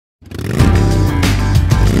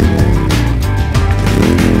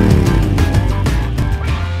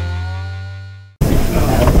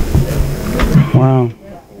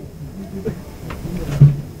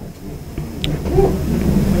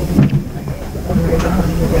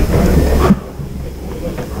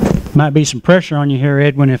Might be some pressure on you here,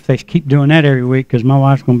 Edwin, if they keep doing that every week, because my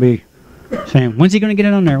wife's going to be saying, when's he going to get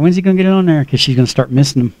it on there? When's he going to get it on there? Because she's going to start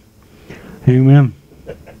missing them. Amen.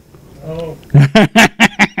 Oh.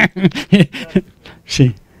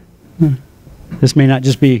 See, this may not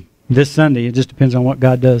just be this Sunday. It just depends on what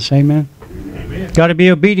God does. Amen. Amen. Got to be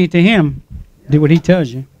obedient to Him. Do what He tells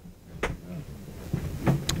you.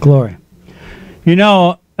 Glory. You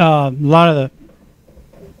know, a lot of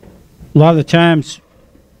the times,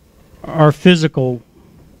 our physical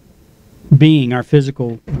being, our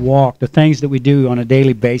physical walk, the things that we do on a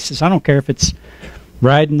daily basis, I don't care if it's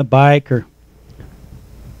riding the bike or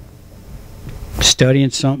studying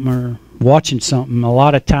something or watching something, a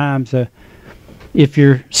lot of times if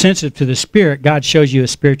you're sensitive to the Spirit, God shows you a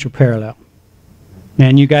spiritual parallel.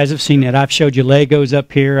 And you guys have seen that. I've showed you Legos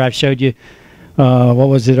up here. I've showed you, what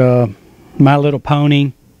was it, My Little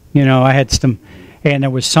Pony. You know, I had some, and there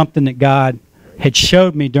was something that God had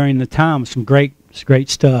showed me during the time, some great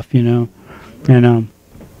stuff, you know. And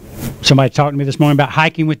somebody talked to me this morning about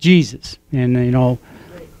hiking with Jesus. And, you know,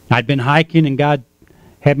 I'd been hiking and God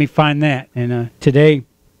had me find that. And today,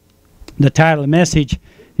 the title of the message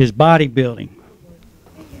is Bodybuilding.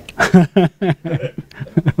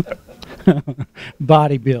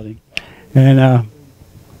 Bodybuilding. And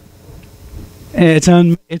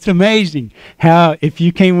it's amazing how if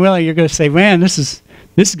you came willing, you're going to say, man, this is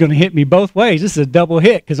going to hit me both ways. This is a double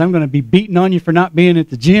hit because I'm going to be beating on you for not being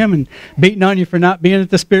at the gym and beating on you for not being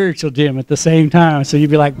at the spiritual gym at the same time. So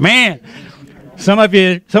you'd be like, man, some of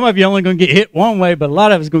you only going to get hit one way, but a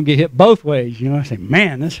lot of us going to get hit both ways. You know, I say,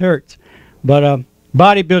 man, this hurts. But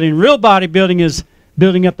bodybuilding, real bodybuilding is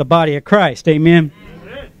building up the body of Christ. Amen.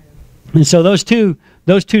 And so those two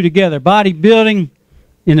together, bodybuilding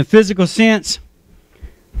in the physical sense,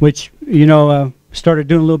 which, you know, started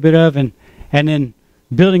doing a little bit of, and then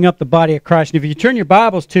building up the body of Christ. And if you turn your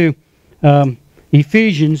Bibles to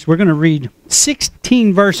Ephesians, we're going to read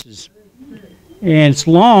 16 verses. And it's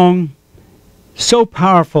long, so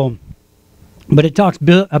powerful, but it talks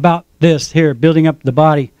about this here, building up the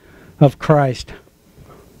body of Christ.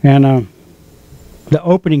 And the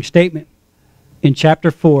opening statement in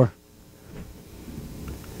chapter 4.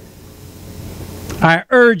 I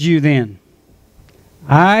urge you then,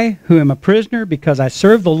 I who am a prisoner because I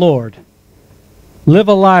serve the Lord, live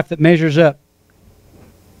a life that measures up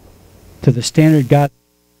to the standard God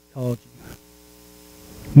called you.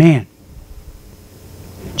 Man,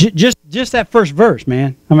 just that first verse,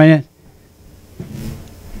 man. I mean,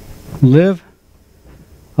 live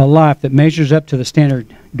a life that measures up to the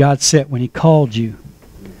standard God set when He called you.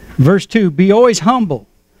 Verse 2, be always humble,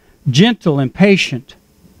 gentle, and patient.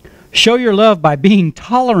 Show your love by being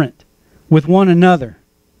tolerant with one another.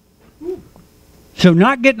 So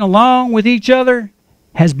not getting along with each other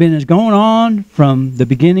has been going on from the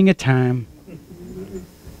beginning of time.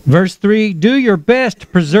 Verse 3, do your best to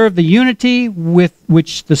preserve the unity with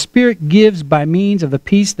which the Spirit gives by means of the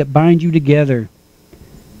peace that binds you together.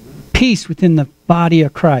 Peace within the body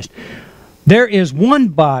of Christ. There is one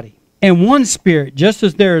body and one Spirit, just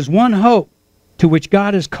as there is one hope to which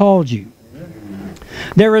God has called you.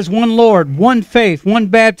 There is one Lord, one faith, one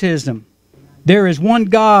baptism. There is one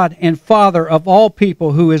God and Father of all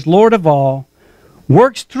people, who is Lord of all,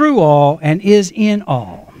 works through all, and is in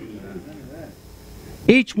all.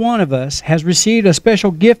 Each one of us has received a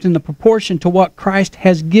special gift in the proportion to what Christ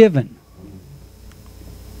has given.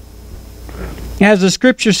 As the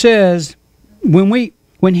Scripture says,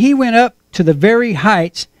 when He went up to the very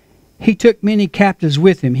heights, He took many captives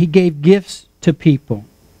with Him. He gave gifts to people.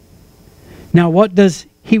 Now, what does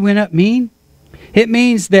He went up mean? It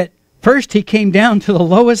means that first He came down to the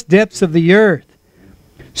lowest depths of the earth.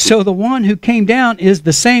 So the one who came down is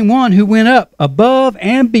the same one who went up above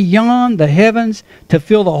and beyond the heavens to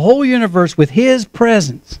fill the whole universe with His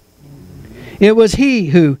presence. It was He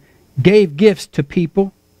who gave gifts to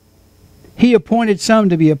people. He appointed some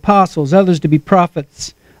to be apostles, others to be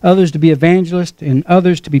prophets, others to be evangelists, and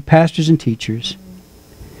others to be pastors and teachers.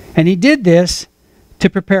 And He did this to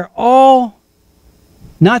prepare all,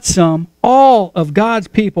 not some, all of God's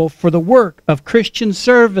people for the work of Christian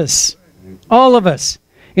service. All of us.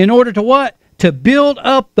 In order to what? To build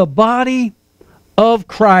up the body of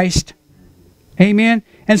Christ. Amen.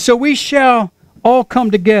 And so we shall all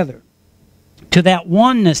come together to that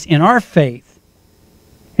oneness in our faith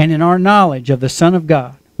and in our knowledge of the Son of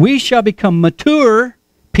God. We shall become mature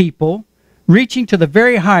people, reaching to the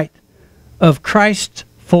very height of Christ's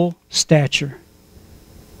full stature.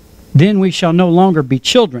 Then we shall no longer be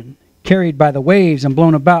children, carried by the waves and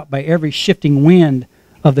blown about by every shifting wind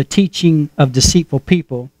of the teaching of deceitful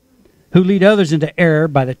people, who lead others into error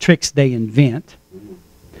by the tricks they invent.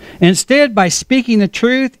 Instead, by speaking the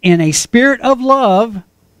truth in a spirit of love,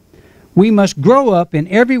 we must grow up in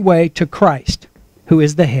every way to Christ, who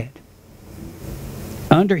is the head.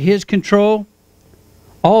 Under His control,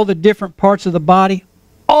 all the different parts of the body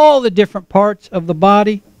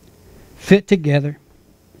fit together,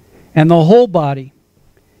 and the whole body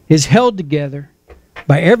is held together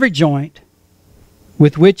by every joint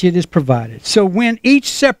with which it is provided. So when each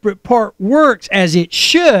separate part works as it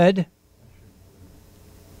should,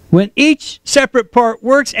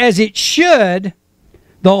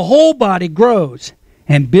 the whole body grows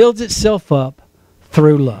and builds itself up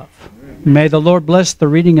through love. May the Lord bless the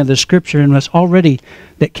reading of the Scripture and us already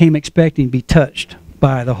that came expecting be touched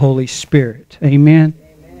by the Holy Spirit. Amen.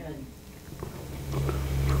 Amen.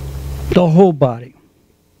 The whole body.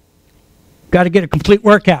 Got to get a complete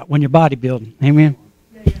workout when you're bodybuilding. Amen.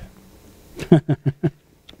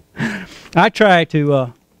 I try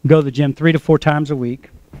to go to the gym 3 to 4 times a week.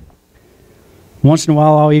 Once in a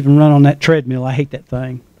while, I'll even run on that treadmill. I hate that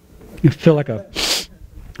thing. I feel like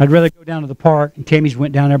I'd rather go down to the park, and Tammy's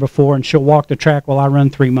went down there before, and she'll walk the track while I run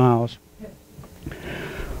 3 miles.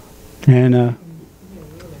 And her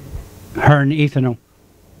and Ethan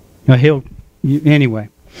anyway.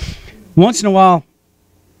 Once in a while,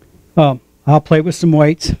 I'll play with some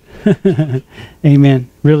weights. Amen.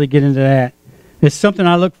 Really get into that. It's something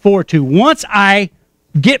I look forward to once I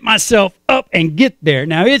get myself up and get there.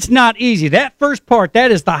 Now, it's not easy. That first part,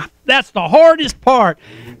 that's the hardest part,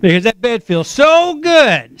 because that bed feels so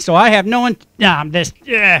good. So I have and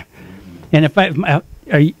if I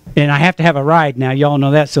have to have a ride now. Y'all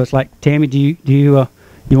know that. So it's like, Tammy, do you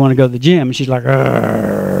want to go to the gym? And she's like,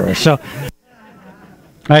 Arr. So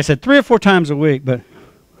I said 3 or 4 times a week, but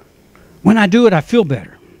when I do it, I feel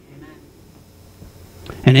better.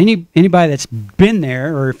 And anybody that's been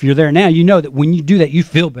there, or if you're there now, you know that when you do that, you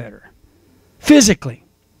feel better. Physically.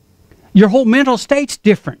 Your whole mental state's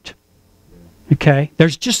different. Okay?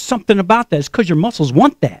 There's just something about that. It's because your muscles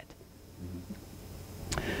want that.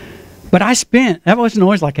 But that wasn't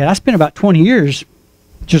always like that. I spent about 20 years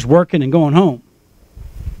just working and going home.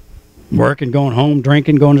 Working, going home,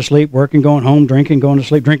 drinking, going to sleep, working, going home, drinking, going to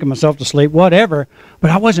sleep, drinking myself to sleep, whatever.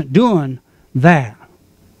 But I wasn't doing that.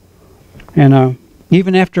 And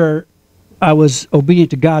even after I was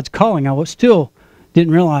obedient to God's calling, I still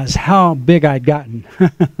didn't realize how big I'd gotten.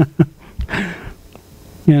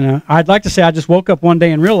 I'd like to say I just woke up one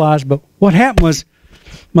day and realized, but what happened was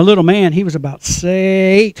my little man, he was about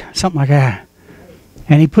 8, something like that.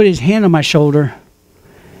 And he put his hand on my shoulder,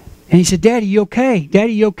 and he said, "Daddy, you okay?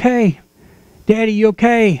 Daddy, you okay? Daddy, you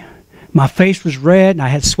okay?" My face was red, and I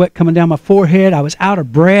had sweat coming down my forehead. I was out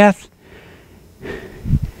of breath,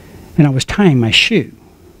 and I was tying my shoe.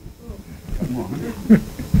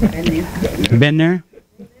 Been there?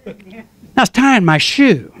 I was tying my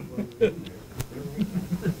shoe.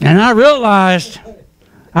 And I realized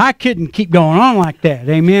I couldn't keep going on like that.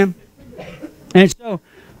 Amen? And so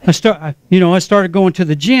I started going to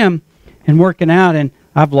the gym and working out, and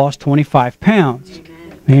I've lost 25 pounds.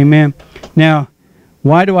 Amen. Now,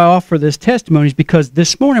 why do I offer this testimony? Is because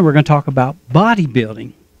this morning we're going to talk about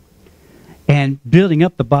bodybuilding and building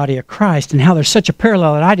up the body of Christ, and how there's such a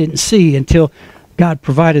parallel that I didn't see until God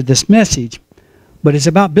provided this message. But it's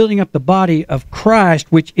about building up the body of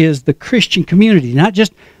Christ, which is the Christian community, not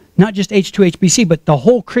just H2HBC, but the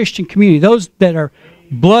whole Christian community. Those that are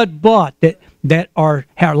blood bought, that are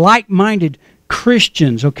like-minded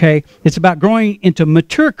Christians. Okay, it's about growing into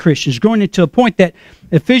mature Christians, growing into a point that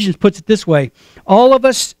Ephesians puts it this way: all of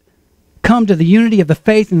us come to the unity of the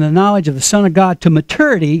faith and the knowledge of the Son of God, to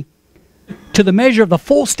maturity, to the measure of the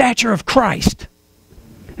full stature of Christ.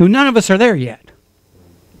 And none of us are there yet.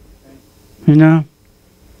 And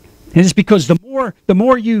it's because the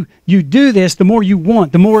more you do this, the more you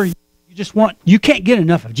want, the more you just want. You can't get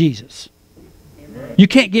enough of Jesus. Amen. You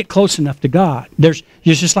can't get close enough to God. You're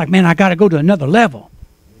just like, man, I got to go to another level.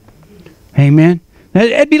 Amen. Now,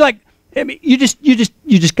 it'd be like, you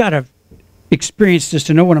just got to experience this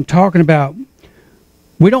to know what I'm talking about.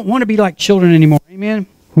 We don't want to be like children anymore. Amen.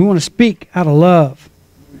 We want to speak out of love.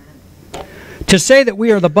 To say that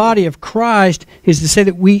we are the body of Christ is to say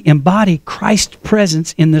that we embody Christ's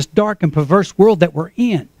presence in this dark and perverse world that we're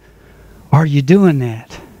in. Are you doing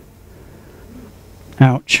that?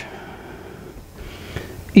 Ouch.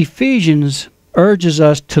 Ephesians urges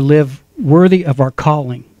us to live worthy of our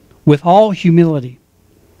calling, with all humility,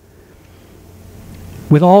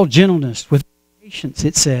 with all gentleness, with patience,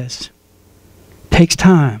 it says. Takes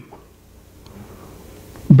time.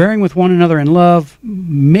 Bearing with one another in love,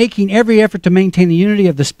 making every effort to maintain the unity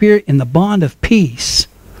of the Spirit in the bond of peace.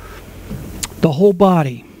 The whole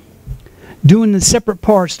body. doing the separate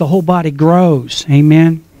parts, the whole body grows.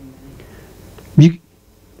 Amen.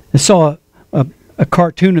 I saw a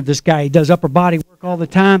cartoon of this guy. He does upper body work all the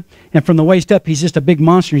time, and from the waist up, he's just a big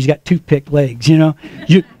monster. He's got toothpick legs, you know.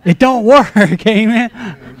 It don't work, amen.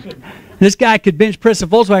 This guy could bench press a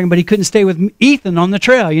Volkswagen, but he couldn't stay with Ethan on the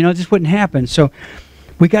trail. You know, it just wouldn't happen. So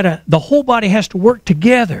the whole body has to work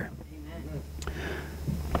together.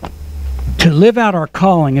 To live out our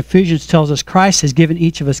calling, Ephesians tells us Christ has given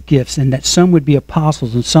each of us gifts, and that some would be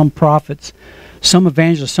apostles and some prophets, some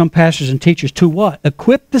evangelists, some pastors and teachers, to what?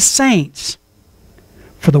 Equip the saints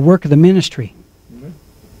for the work of the ministry,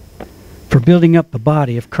 for building up the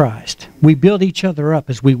body of Christ. We build each other up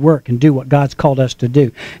as we work and do what God's called us to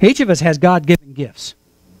do. Each of us has God-given gifts.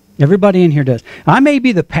 Everybody in here does. I may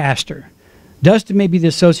be the pastor. Dustin may be the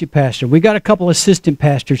associate pastor. We got a couple assistant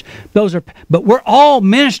pastors. But we're all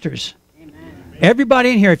ministers. Amen.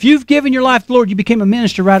 Everybody in here, if you've given your life to the Lord, you became a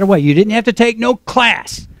minister right away. You didn't have to take no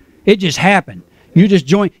class. It just happened. You just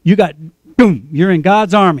joined. Boom, you're in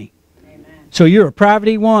God's army. Amen. So you're a private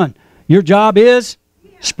E1. Your job is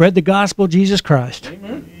spread the gospel of Jesus Christ.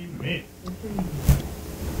 Amen.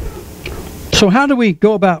 So how do we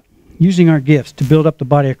go about using our gifts to build up the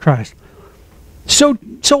body of Christ? So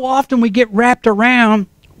often we get wrapped around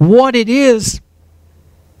what it is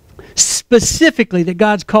specifically that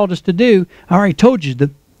God's called us to do. I already told you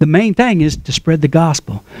the main thing is to spread the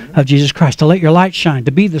gospel of Jesus Christ, to let your light shine,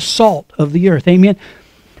 to be the salt of the earth. Amen?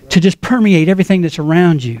 To just permeate everything that's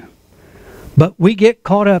around you. But we get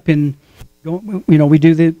caught up in, we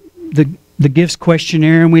do the gifts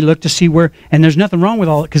questionnaire, and we look to see where, and there's nothing wrong with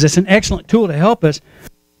all it, because it's an excellent tool to help us.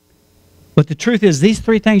 But the truth is, these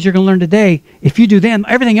 3 things you're going to learn today, if you do them,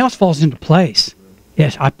 everything else falls into place.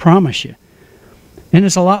 Yes, I promise you. And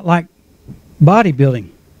it's a lot like bodybuilding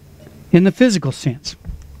in the physical sense.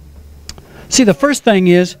 See, the first thing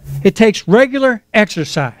is, it takes regular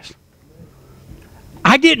exercise.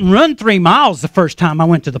 I didn't run 3 miles the first time I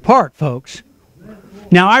went to the park, folks.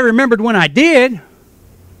 Now, I remembered when I did,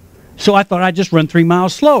 so I thought I'd just run 3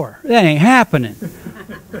 miles slower. That ain't happening.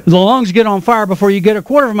 The lungs get on fire before you get a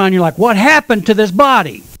quarter of a mile, and you're like, what happened to this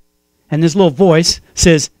body? And this little voice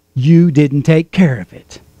says, you didn't take care of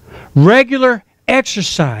it. Regular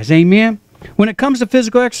exercise, amen? When it comes to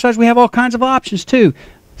physical exercise, we have all kinds of options too.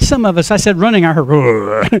 Some of us, I said running, I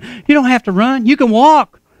heard, you don't have to run. You can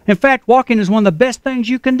walk. In fact, walking is one of the best things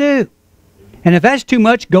you can do. And if that's too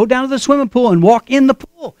much, go down to the swimming pool and walk in the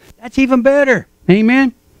pool. That's even better,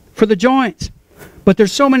 amen, for the joints. But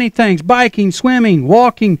there's so many things. Biking, swimming,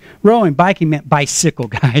 walking, rowing. Biking meant bicycle,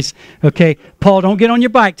 guys. Okay? Paul, don't get on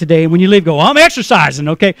your bike today, and when you leave, go, I'm exercising,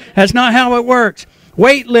 okay? That's not how it works.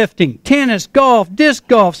 Weightlifting, tennis, golf, disc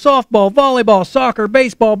golf, softball, volleyball, soccer,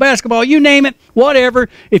 baseball, basketball, you name it, whatever.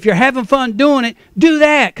 If you're having fun doing it, do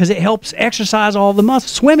that, because it helps exercise all the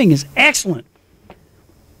muscles. Swimming is excellent.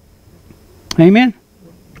 Amen?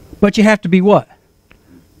 But you have to be what?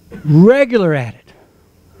 Regular at it.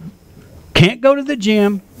 Can't go to the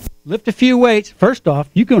gym, lift a few weights. First off,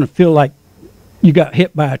 you're going to feel like you got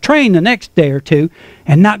hit by a train the next day or two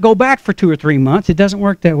and not go back for 2 or 3 months. It doesn't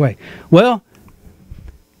work that way. Well,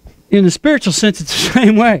 in the spiritual sense, it's the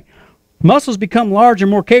same way. Muscles become larger,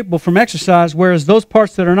 more capable from exercise, whereas those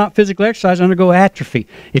parts that are not physically exercised undergo atrophy.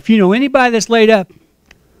 If you know anybody that's laid up,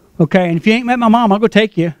 okay, and if you ain't met my mom, I'll go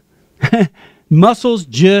take you. Muscles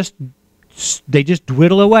just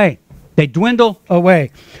dwindle away. They dwindle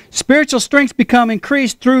away. Spiritual strengths become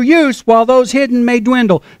increased through use, while those hidden may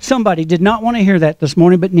dwindle. Somebody did not want to hear that this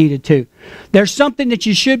morning, but needed to. There's something that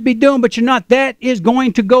you should be doing, but you're not. That is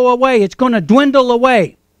going to go away. It's going to dwindle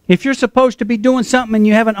away. If you're supposed to be doing something and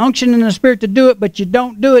you have an unction in the Spirit to do it, but you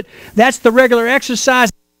don't do it, that's the regular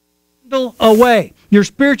exercise. Dwindle away. Your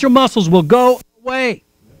spiritual muscles will go away.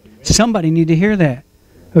 Somebody need to hear that.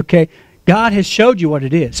 Okay? God has showed you what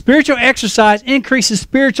it is. Spiritual exercise increases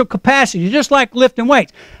spiritual capacity, just like lifting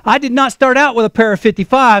weights. I did not start out with a pair of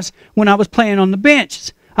 55s when I was playing on the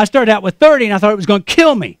benches. I started out with 30, and I thought it was going to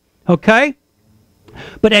kill me. Okay?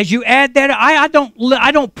 But as you add that, I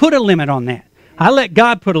don't put a limit on that. I let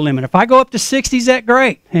God put a limit. If I go up to 60s, that's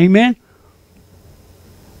great. Amen?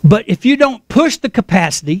 But if you don't push the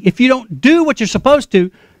capacity, if you don't do what you're supposed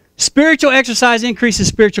to, spiritual exercise increases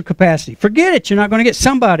spiritual capacity. Forget it. You're not going to get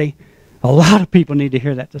somebody. A lot of people need to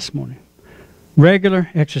hear that this morning. Regular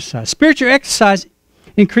exercise. Spiritual exercise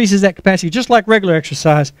increases that capacity, just like regular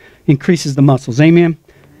exercise increases the muscles. Amen?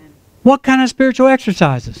 What kind of spiritual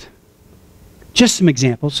exercises? Just some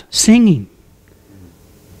examples. Singing.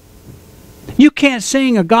 You can't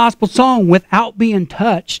sing a gospel song without being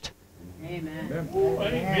touched. Amen.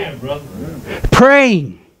 Amen, brother.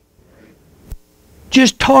 Praying.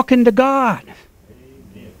 Just talking to God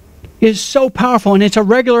is so powerful, and it's a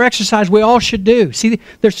regular exercise we all should do. See,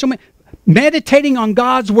 there's so many. Meditating on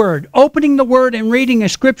God's Word, opening the Word and reading a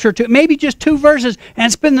scripture, to maybe just 2 verses,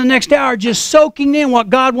 and spend the next hour just soaking in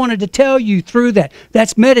what God wanted to tell you through that.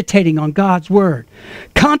 That's meditating on God's Word.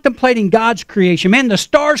 Contemplating God's creation. Man, the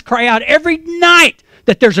stars cry out every night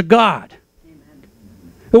that there's a God.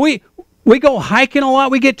 Amen. We go hiking a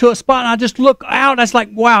lot. We get to a spot and I just look out. I was like,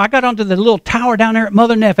 wow, I got onto the little tower down there at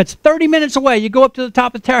Mother Neff. It's 30 minutes away. You go up to the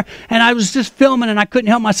top of the tower, and I was just filming, and I couldn't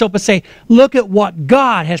help myself but say, look at what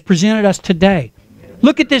God has presented us today.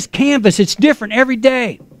 Look at this canvas. It's different every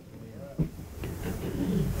day.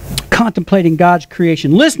 Contemplating God's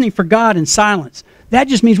creation. Listening for God in silence. That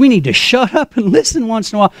just means we need to shut up and listen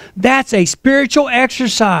once in a while. That's a spiritual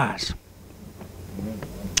exercise.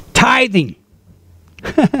 Tithing.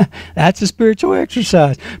 That's a spiritual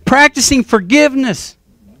exercise. Practicing forgiveness.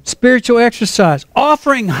 Spiritual exercise.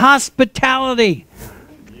 Offering hospitality.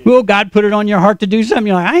 Well, God put it on your heart to do something.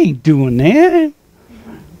 You're like, I ain't doing that.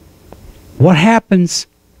 What happens?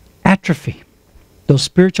 Atrophy. Those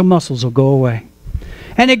spiritual muscles will go away.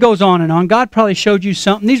 And it goes on and on. God probably showed you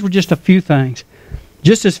something. These were just a few things.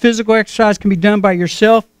 Just as physical exercise can be done by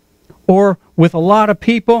yourself or with a lot of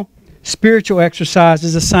people, spiritual exercise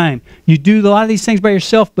is the same. You do a lot of these things by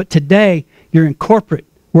yourself, but today you're in corporate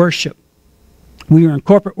worship. We were in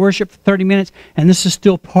corporate worship for 30 minutes, and this is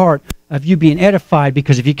still part of you being edified,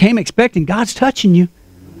 because if you came expecting, God's touching you.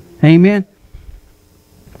 Amen.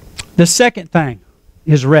 The second thing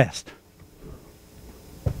is rest.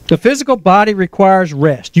 The physical body requires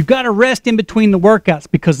rest. You've got to rest in between the workouts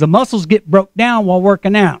because the muscles get broke down while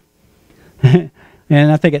working out. And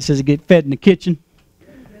I think it says it get fed in the kitchen.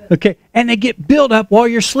 Okay, and they get built up while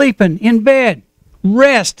you're sleeping in bed.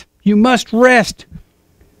 Rest. You must rest.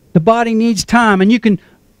 The body needs time. And you can,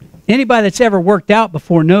 anybody that's ever worked out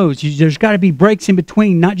before knows there's got to be breaks in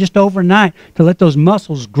between, not just overnight, to let those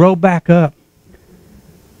muscles grow back up.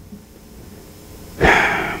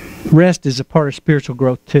 Rest is a part of spiritual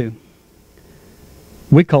growth too.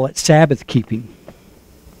 We call it Sabbath keeping.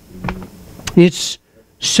 It's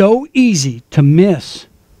so easy to miss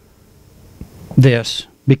this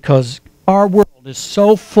because our world is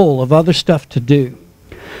so full of other stuff to do.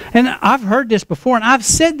 And I've heard this before, and I've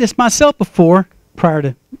said this myself before prior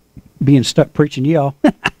to being stuck preaching to y'all.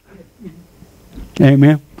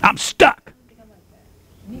 Amen. I'm stuck.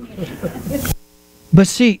 But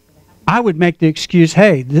see, I would make the excuse,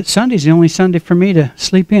 hey, Sunday's the only Sunday for me to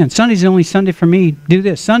sleep in. Sunday's the only Sunday for me to do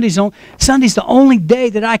this. Sunday's the only day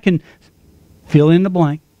that I can fill in the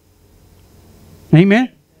blank.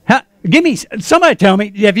 Amen. Somebody tell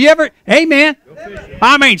me, have you ever, amen?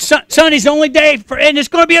 I mean, Sunday's the only day, and it's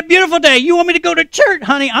going to be a beautiful day. You want me to go to church?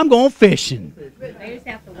 Honey, I'm going fishing.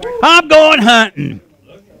 I'm going hunting.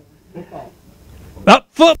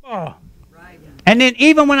 Football. And then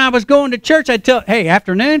even when I was going to church, I'd tell, hey,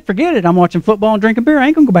 afternoon, forget it. I'm watching football and drinking beer. I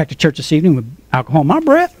ain't going to go back to church this evening with alcohol in my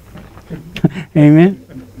breath. Amen.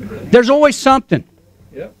 There's always something.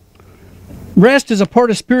 Rest is a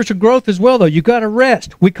part of spiritual growth as well, though. You've got to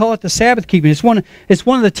rest. We call it the Sabbath keeping. It's one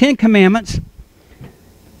of the 10 commandments.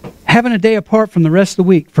 Having a day apart from the rest of the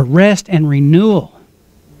week for rest and renewal.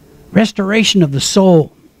 Restoration of the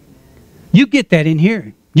soul. You get that in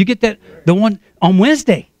here. You get that, the one on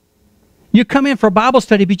Wednesday. You come in for a Bible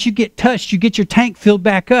study, but you get touched. You get your tank filled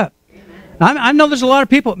back up. I know there's a lot of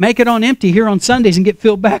people that make it on empty here on Sundays and get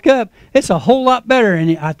filled back up. It's a whole lot better,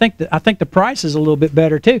 and I think the price is a little bit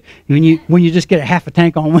better too. When you just get a half a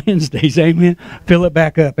tank on Wednesdays, amen. Fill it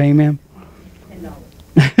back up, amen.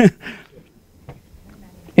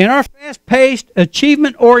 In our fast-paced,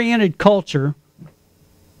 achievement-oriented culture,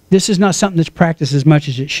 this is not something that's practiced as much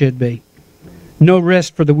as it should be. No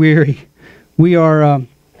rest for the weary. We are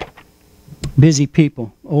busy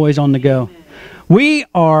people, always on the go. We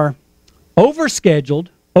are overscheduled,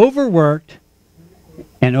 overworked,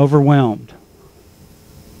 and overwhelmed.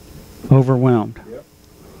 Overwhelmed.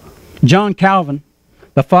 John Calvin,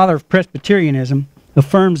 the father of Presbyterianism,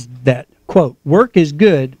 affirms that, quote, work is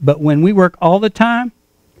good, but when we work all the time,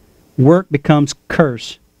 work becomes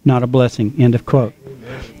curse, not a blessing, end of quote.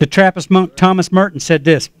 The Trappist monk Thomas Merton said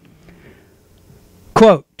this,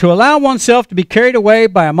 quote, to allow oneself to be carried away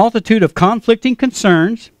by a multitude of conflicting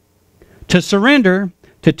concerns, to surrender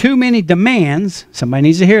to too many demands, somebody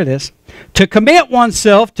needs to hear this, to commit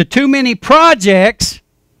oneself to too many projects,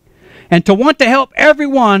 and to want to help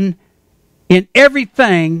everyone in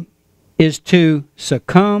everything is to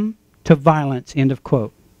succumb to violence, end of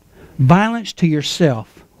quote. Violence to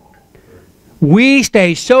yourself. We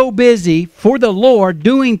stay so busy for the Lord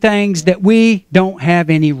doing things that we don't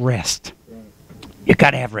have any rest. You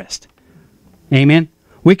got to have rest. Amen.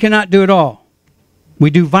 We cannot do it all. We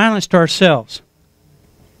do violence to ourselves.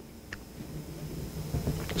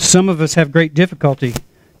 Some of us have great difficulty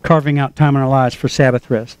carving out time in our lives for Sabbath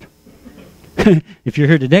rest. If you're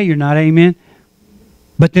here today, you're not, amen.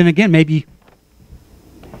 But then again, maybe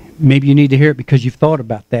you need to hear it because you've thought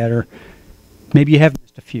about that, or maybe you have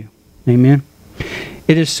missed a few. Amen.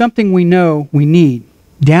 It is something we know we need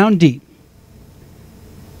down deep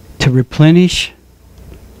to replenish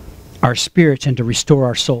our spirits and to restore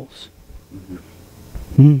our souls.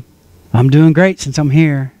 I'm doing great since I'm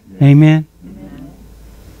here. Amen.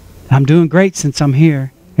 I'm doing great since I'm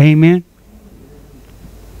here. Amen.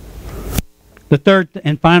 The third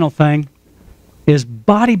and final thing is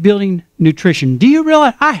bodybuilding nutrition. Do you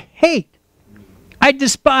realize I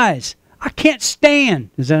despise, I can't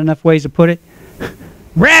stand, is that enough ways to put it?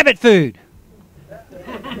 Rabbit food.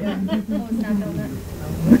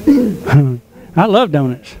 I love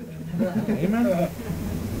donuts.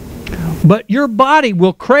 But your body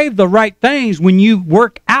will crave the right things when you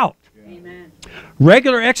work out. Amen.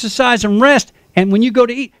 Regular exercise and rest. And when you go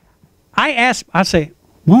to eat, I say,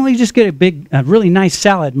 why don't you just get a really nice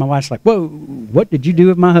salad? My wife's like, whoa, what did you do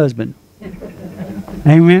with my husband?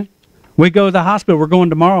 Amen. We go to the hospital. We're going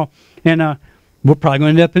tomorrow. And we're probably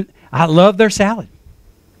going to end up I love their salad.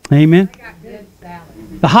 Amen. I got good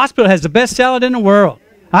salad. The hospital has the best salad in the world.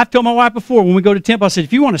 I've told my wife before, when we go to Temple, I said,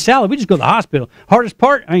 if you want a salad, we just go to the hospital. Hardest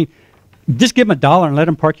part, just give them $1 and let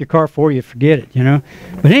them park your car for you. Forget it, you know.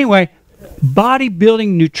 But anyway, bodybuilding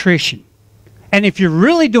nutrition. And if you're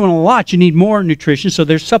really doing a lot, you need more nutrition. So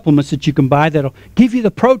there's supplements that you can buy that'll give you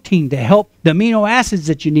the protein to help, the amino acids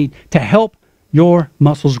that you need to help your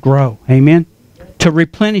muscles grow. Amen? To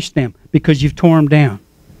replenish them because you've torn them down.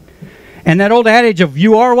 And that old adage of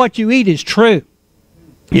you are what you eat is true.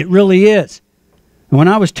 It really is. And when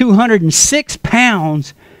I was 206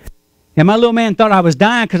 pounds, and my little man thought I was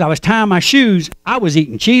dying because I was tying my shoes, I was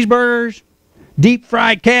eating cheeseburgers, deep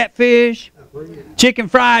fried catfish, chicken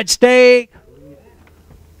fried steak.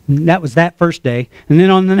 That was that first day. And then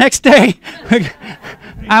on the next day,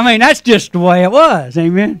 that's just the way it was.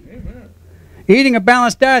 Amen. Eating a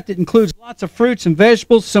balanced diet that includes lots of fruits and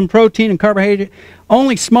vegetables, some protein and carbohydrate,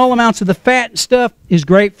 only small amounts of the fat and stuff is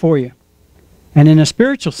great for you. And in a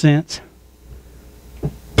spiritual sense,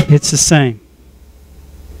 it's the same.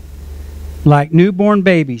 Like newborn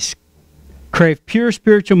babies crave pure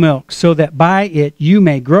spiritual milk so that by it you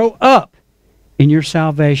may grow up in your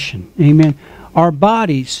salvation. Amen. Our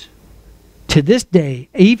bodies, to this day,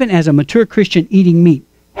 even as a mature Christian eating meat,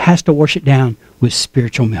 has to wash it down with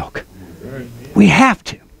spiritual milk. We have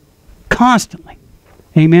to. Constantly.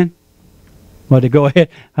 Amen. Well, to go ahead.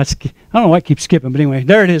 I don't know why I keep skipping, but anyway,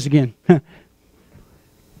 there it is again. 1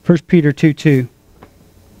 Peter 2:2.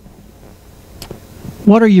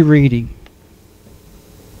 What are you reading?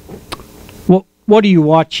 What are you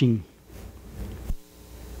watching?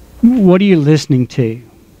 What are you listening to?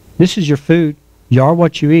 This is your food. You are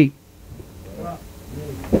what you eat.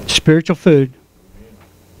 Spiritual food.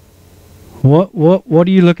 What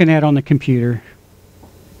are you looking at on the computer?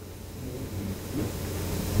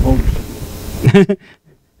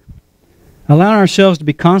 Allowing ourselves to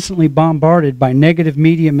be constantly bombarded by negative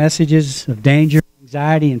media messages of danger,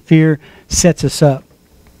 anxiety, and fear sets us up.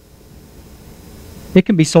 It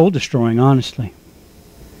can be soul-destroying, honestly.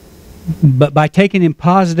 But by taking in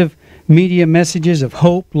positive media messages of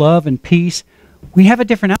hope, love, and peace, we have a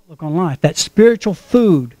different outlook on life. That spiritual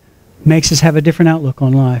food makes us have a different outlook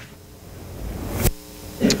on life.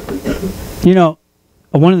 You know,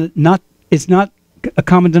 it's not a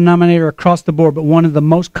common denominator across the board, but one of the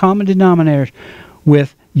most common denominators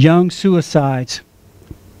with young suicides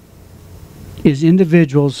is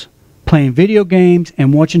individuals playing video games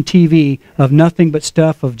and watching TV of nothing but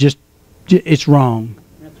stuff of just, it's wrong.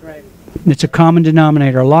 That's right. It's a common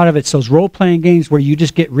denominator. A lot of it's those role-playing games where you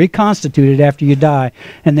just get reconstituted after you die,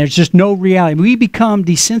 and there's just no reality. We become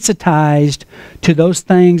desensitized to those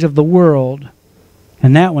things of the world,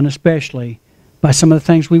 and that one especially, by some of the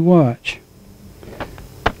things we watch.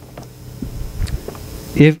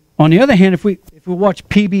 If, on the other hand, if we watch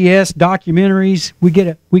PBS documentaries, we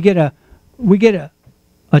get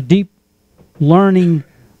a deep learning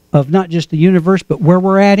of not just the universe, but where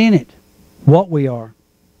we're at in it, what we are.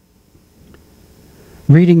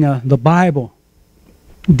 Reading the Bible,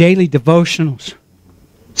 daily devotionals,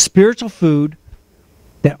 spiritual food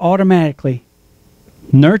that automatically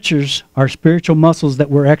nurtures our spiritual muscles that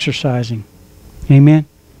we're exercising. Amen.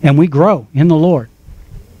 And we grow in the Lord.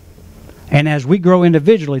 And as we grow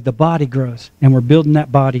individually, the body grows, and we're building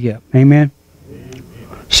that body up. Amen.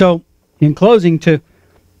 So, in closing, to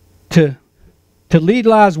To lead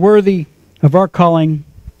lives worthy of our calling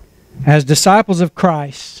as disciples of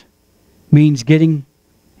Christ means getting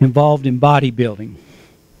involved in bodybuilding.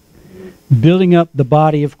 Building up the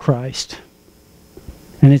body of Christ.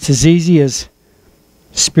 And it's as easy as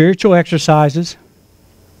spiritual exercises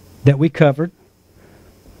that we covered,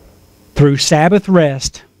 through Sabbath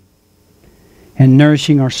rest and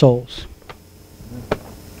nourishing our souls.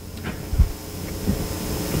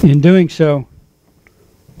 In doing so,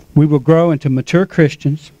 we will grow into mature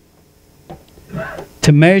Christians,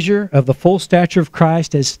 to measure of the full stature of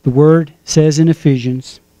Christ, as the Word says in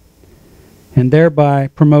Ephesians, and thereby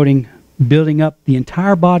promoting building up the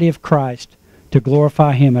entire body of Christ to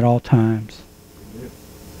glorify Him at all times.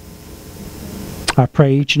 I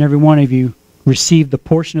pray each and every one of you receive the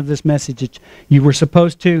portion of this message that you were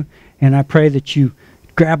supposed to, and I pray that you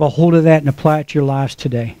grab a hold of that and apply it to your lives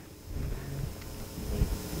today.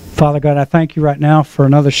 Father God, I thank you right now for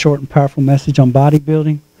another short and powerful message on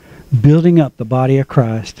bodybuilding, building up the body of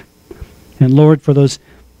Christ. And Lord, for those,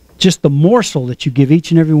 just the morsel that you give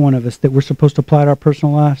each and every one of us that we're supposed to apply to our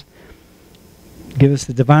personal lives, give us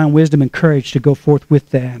the divine wisdom and courage to go forth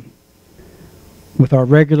with that, with our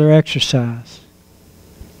regular exercise,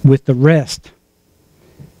 with the rest,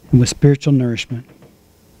 and with spiritual nourishment.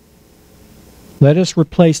 Let us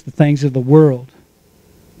replace the things of the world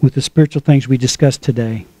with the spiritual things we discussed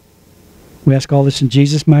today. We ask all this in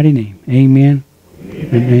Jesus' mighty name. Amen,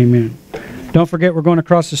 and amen. Don't forget, we're going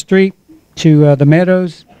across the street to the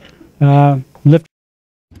Meadows. Lift